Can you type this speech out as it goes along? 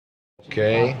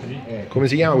Ok. Come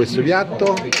si chiama questo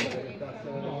piatto?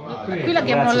 Qui la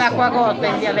chiamano l'acqua cotta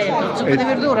in dialetto, zuppa di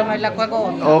verdura ma è l'acqua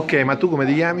cotta. Ok, ma tu come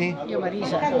ti chiami? Io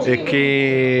Marisa. E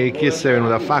che sei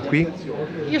venuta a fare qui?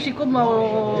 Io siccome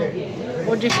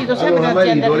ho gestito sempre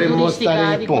un'azienda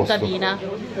turistica di contadina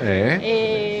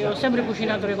e ho sempre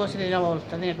cucinato le cose della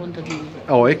volta, nelle contadine.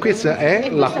 Oh, e questa è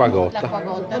l'acqua cotta. L'acqua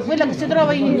cotta, quella che si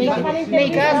trova nei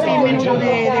campi in menù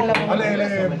della contadina.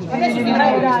 Adesso ti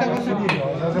trovo questa cosa qui.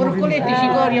 Broccoletti,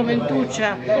 cicoria,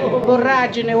 mentuccia,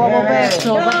 borragine, uovo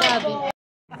perso, patate.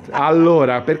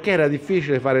 Allora, perché era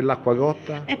difficile fare l'acqua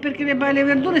cotta? È perché le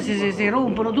verdure si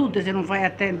rompono tutte se non fai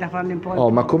attenta a farle un po'. Oh,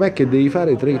 ma com'è che devi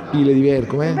fare 3 pile diverse?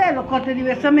 Com'è? Beh, l'ho cotte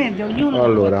diversamente, ognuno.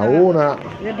 Allora, una.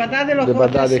 Le patate l'ho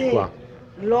cotte a sé. Qua.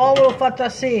 L'uovo l'ho fatto a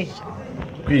sé.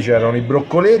 Qui c'erano i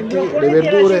broccoletti, le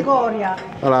verdure. E la cicoria.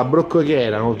 Allora, che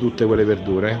erano tutte quelle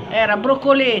verdure? Era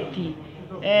broccoletti,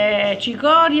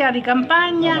 cicoria di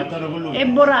campagna e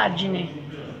borragine.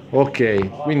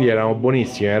 Ok, quindi erano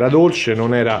buonissime, era dolce,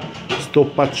 non era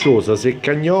stoppacciosa,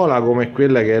 seccagnola come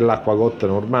quella che è l'acqua cotta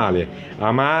normale,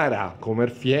 amara come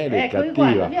il fiele e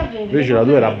cattiva. Invece la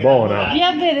tua era buona. Via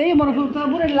a vedere, io mi ero portato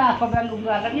pure l'acqua per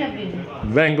allungata, via a vedere.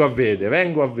 Vengo a vedere,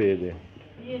 vengo a vedere.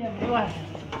 Vieni a vedere, guarda.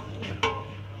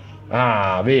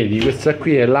 Ah, vedi, questa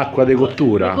qui è l'acqua di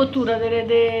cottura. La cottura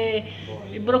dei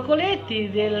broccoletti,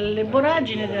 delle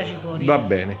borragine e della cicoria. Va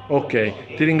bene,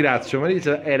 ok, ti ringrazio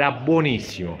Marisa, era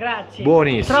buonissimo. Grazie.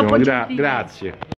 Buonissimo, Troppo grazie.